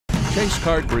Chase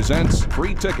Card presents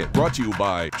Free Ticket, brought to you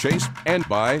by Chase and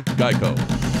by Geico.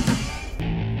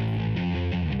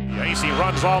 Casey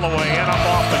runs all the way in, up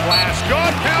off the glass.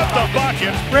 Good, count the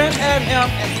bucket. Sprint at him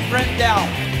and sprint down.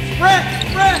 Sprint,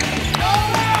 sprint.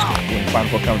 When the Final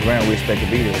Four comes around, we expect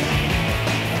to be there.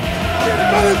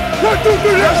 1, 2,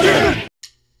 3, let's get it!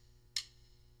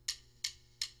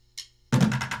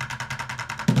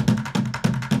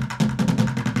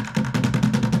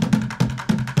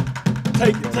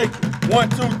 Take it, take it. 1,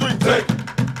 2, 3, take it.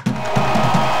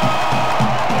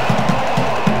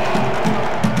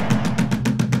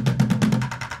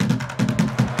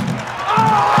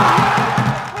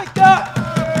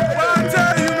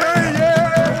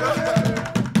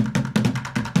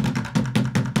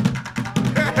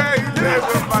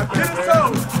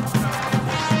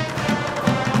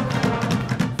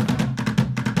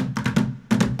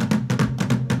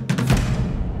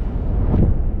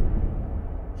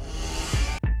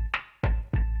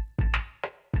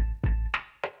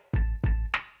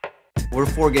 We're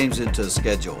 4 games into the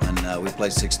schedule, and we play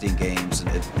 16 games, and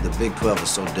the Big 12 is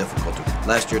so difficult.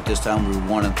 Last year at this time we were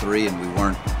 1-3, and we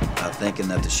weren't thinking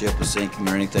that the ship was sinking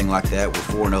or anything like that.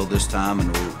 We're 4-0 this time,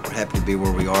 and we're happy to be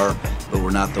where we are, but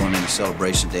we're not throwing any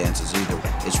celebration dances either.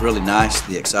 It's really nice,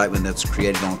 the excitement that's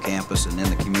created on campus and in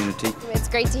the community. It's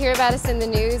great to hear about us in the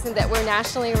news and that we're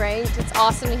nationally ranked. It's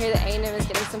awesome to hear that A&M is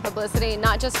getting some publicity,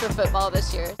 not just for football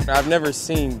this year. I've never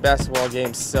seen basketball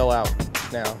games sell out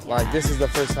now. Like, this is the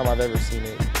first time I've ever seen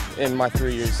it in my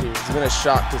 3 years here. It's been a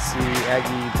shock to see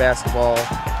Aggie basketball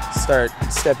start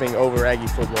stepping over Aggie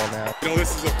football now. You know,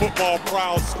 this is a football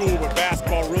proud school, but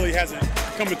basketball really hasn't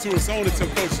come into its own until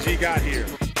Coach G got here.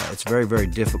 It's very, very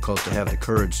difficult to have the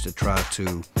courage to try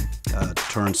to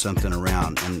turn something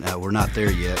around, and we're not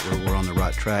there yet. We're on the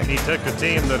right track. He took a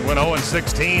team that went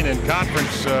 0-16 in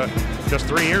conference just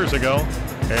 3 years ago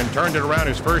and turned it around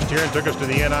his first year and took us to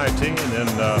the NIT, and then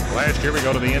last year we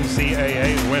go to the NCAA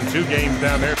and win 2 games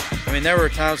down there. I mean, there were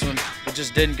times when we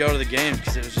just didn't go to the game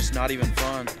because it was just not even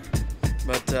fun.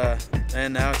 But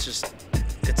and now it's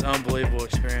an unbelievable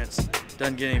experience.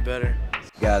 Doesn't get any better.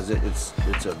 Guys, it's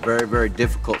a very, very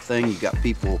difficult thing. You got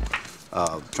people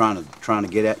trying to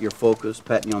get at your focus,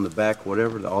 patting you on the back,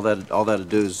 whatever. All that'll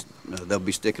do is they'll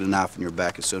be sticking a knife in your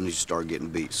back as soon as you start getting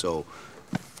beat. So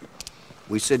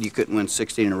we said you couldn't win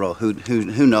 16 in a row.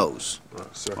 Who knows?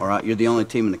 All right, you're the only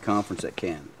team in the conference that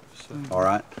can. All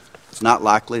right, it's not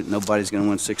likely. Nobody's going to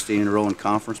win 16 in a row in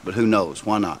conference, but who knows?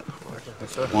 Why not?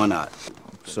 Why not?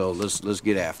 So let's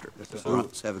get after it. All right,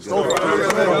 let's have a good one.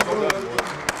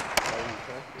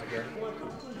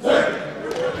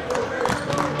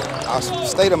 Our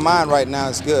state of mind right now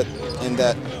is good in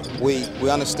that we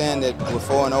understand that we're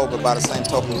 4-0, but by the same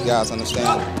token, you guys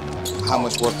understand how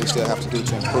much work we still have to do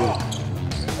to improve.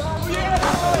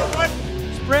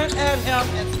 Sprint at him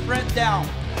and sprint down.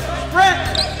 Sprint!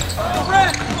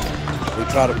 Sprint! We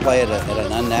try to play at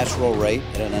an unnatural rate,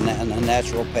 at an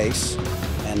unnatural pace,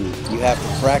 and you have to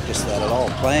practice that at all.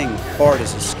 Playing hard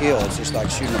is a skill. It's just like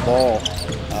shooting a ball.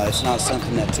 It's not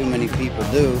something that too many people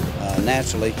do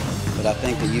naturally, but I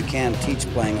think that you can teach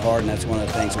playing hard, and that's one of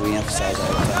the things that we emphasize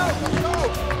all the time.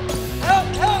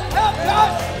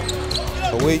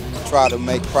 So we try to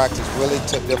make practice really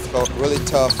difficult, really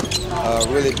tough,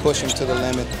 really push them to the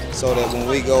limit so that when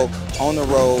we go on the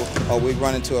road or we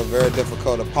run into a very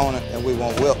difficult opponent and we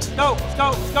won't wilt. Go,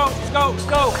 go, go, go,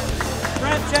 go.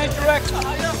 Sprint, change direction.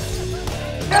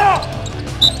 Go!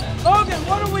 Logan,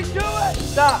 what are we doing?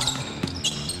 Stop.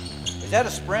 Is that a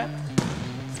sprint?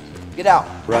 Get out.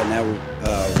 Right now,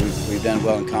 we've done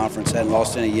well in conference. Hadn't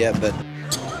lost any yet, but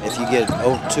if you get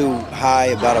too high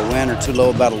about a win or too low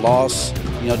about a loss,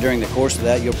 you know, during the course of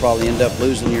that, you'll probably end up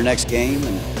losing your next game,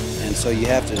 and so you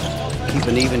have to keep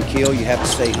an even keel. You have to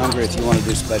stay hungry if you want to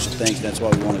do special things, and that's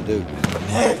what we want to do.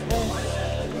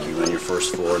 You run your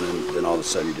first 4, and then all of a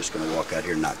sudden you're just going to walk out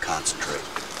here and not concentrate,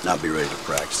 not be ready to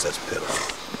practice. That's pitiful.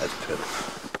 That's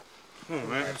pitiful. Come on,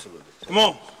 man. Absolutely. Come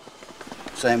on.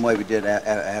 Same way we did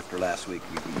after last week.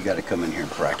 You got to come in here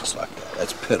and practice like that.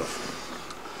 That's pitiful.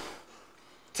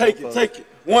 Take it, take it.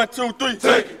 1, 2, 3,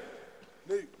 take it.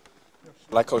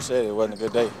 Like Coach said, it wasn't a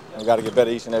good day. We got to get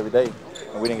better each and every day,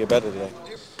 and we didn't get better today.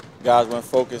 Guys weren't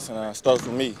focused, and starts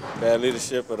with me. Bad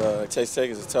leadership, but Chase Tech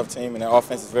is a tough team, and their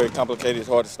offense is very complicated. It's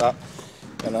hard to stop,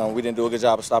 and we didn't do a good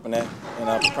job of stopping that,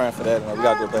 and preparing for that. And we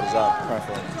got to do a better job preparing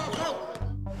for it.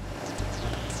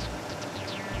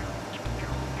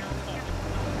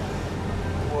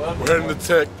 We're heading to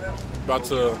Tech, about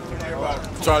to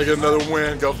try to get another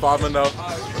win, go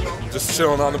 5-0. Just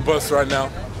chilling on the bus right now,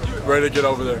 ready to get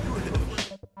over there.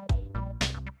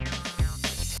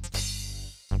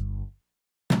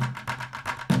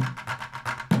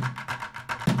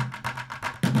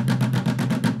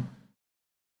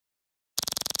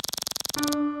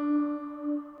 you.